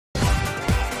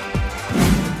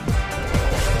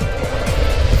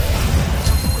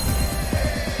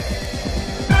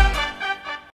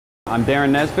I'm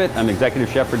Darin Nesbit. I'm executive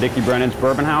chef for Dickie Brennan's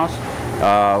Bourbon House.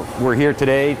 We're here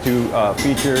today to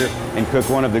feature and cook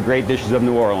one of the great dishes of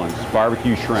New Orleans,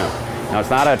 barbecue shrimp. Now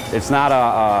it's not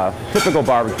a typical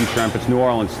barbecue shrimp, it's New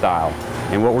Orleans style.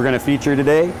 And what we're going to feature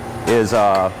today is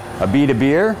a bead of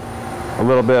beer, a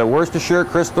little bit of Worcestershire,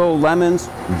 crystal, lemons,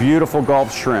 beautiful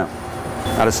Gulf shrimp.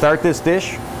 Now to start this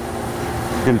dish,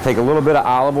 we're going to take a little bit of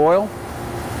olive oil,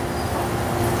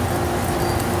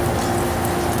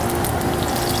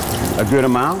 a good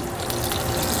amount,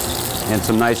 and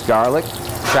some nice garlic,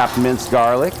 chopped minced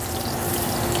garlic.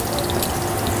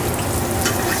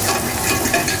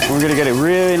 We're going to get a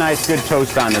really nice good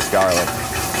toast on this garlic.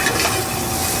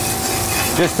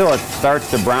 Just till it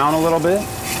starts to brown a little bit.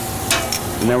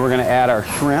 And then we're going to add our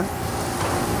shrimp.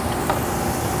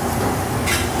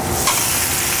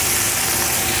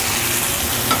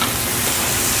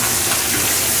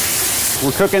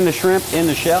 We're cooking the shrimp in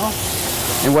the shell,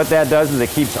 and what that does is it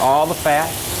keeps all the fat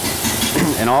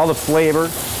and all the flavor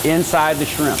inside the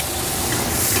shrimp.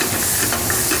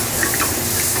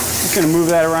 Just going to move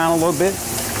that around a little bit.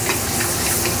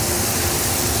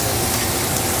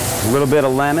 A little bit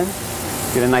of lemon.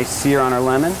 Get a nice sear on our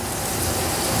lemon.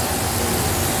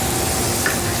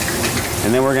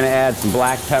 And then we're going to add some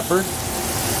black pepper.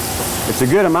 It's a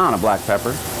good amount of black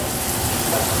pepper.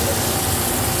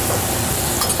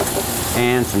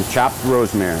 And some chopped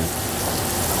rosemary.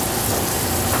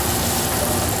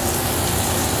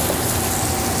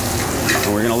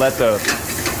 And we're going to let the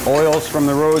oils from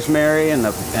the rosemary and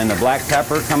the black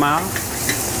pepper come out.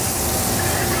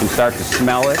 You can start to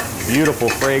smell it. Beautiful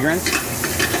fragrance.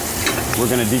 We're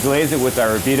going to deglaze it with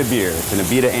our Abita beer. It's an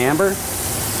Abita amber.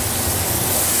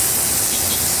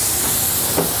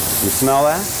 You smell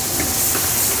that?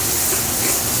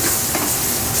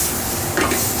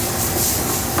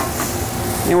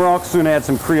 And we're also going to add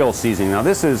some Creole seasoning. Now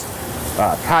this is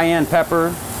cayenne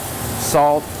pepper,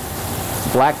 salt,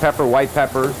 black pepper, white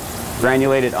pepper,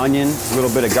 granulated onion, a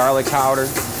little bit of garlic powder,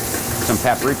 some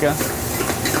paprika.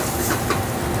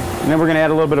 And then we're going to add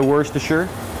a little bit of Worcestershire.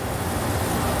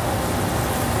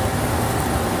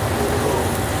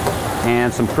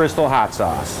 And some Crystal hot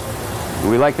sauce.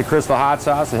 We like the Crystal hot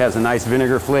sauce. It has a nice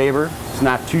vinegar flavor. It's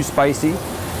not too spicy.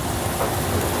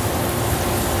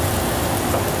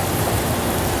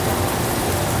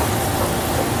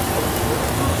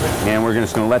 And we're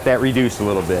just going to let that reduce a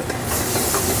little bit.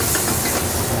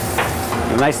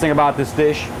 The nice thing about this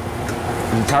dish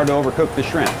is it's hard to overcook the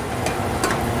shrimp.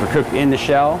 We're cooked in the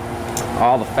shell.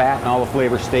 All the fat and all the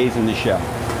flavor stays in the shell.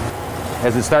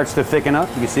 As it starts to thicken up,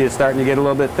 you can see it's starting to get a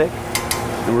little bit thick.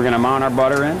 And we're going to mount our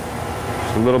butter in,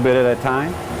 just a little bit at a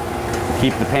time.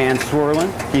 Keep the pan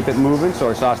swirling, keep it moving so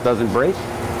our sauce doesn't break.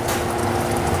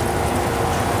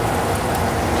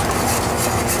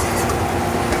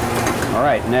 All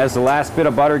right, and as the last bit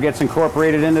of butter gets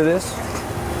incorporated into this,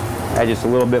 add just a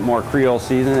little bit more Creole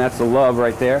seasoning. That's the love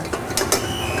right there.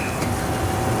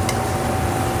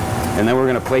 And then we're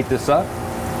going to plate this up.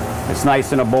 It's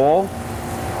nice in a bowl.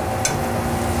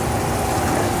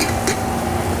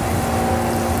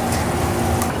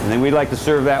 And then we'd like to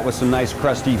serve that with some nice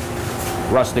crusty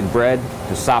rustic bread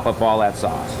to sop up all that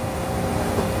sauce.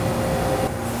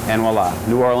 And voila,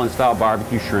 New Orleans style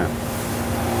barbecue shrimp.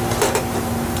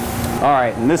 All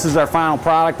right, and this is our final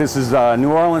product. This is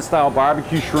New Orleans style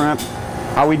barbecue shrimp.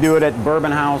 How we do it at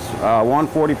Bourbon House,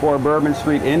 144 Bourbon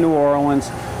Street in New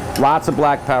Orleans. Lots of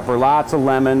black pepper, lots of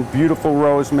lemon, beautiful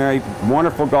rosemary,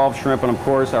 wonderful Gulf shrimp, and of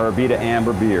course our Abita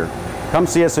amber beer. Come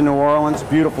see us in New Orleans,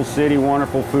 beautiful city,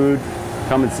 wonderful food.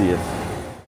 Come and see it.